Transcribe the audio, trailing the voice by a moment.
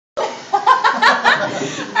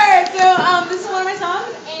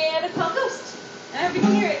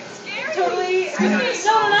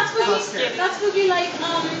That's spooky.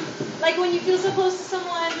 Like when you feel so close to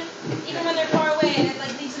someone, even when they're far away, and it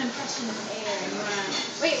like leaves an impression in the air. And you wanna...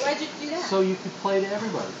 Wait, why'd you do that? So you could play to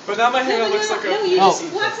everybody. But now my hair looks like a... No, you just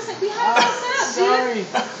watch this. We have it set up, sorry. dude.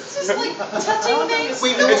 It's just like touching things.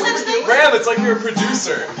 Wait, Ram, it's like you're a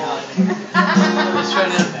producer. I'm just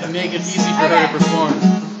trying to make it easy for her to perform.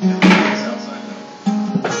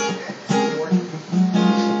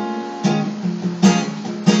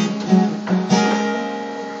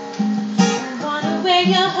 Wear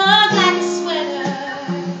your hug like a sweater.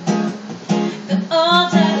 The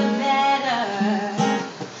older the better.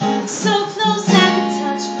 So close I can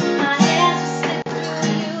touch, but my hands will slip through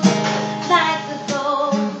you like the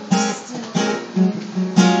ghost.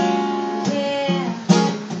 Yeah.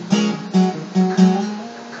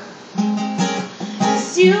 'Cause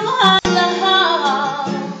you are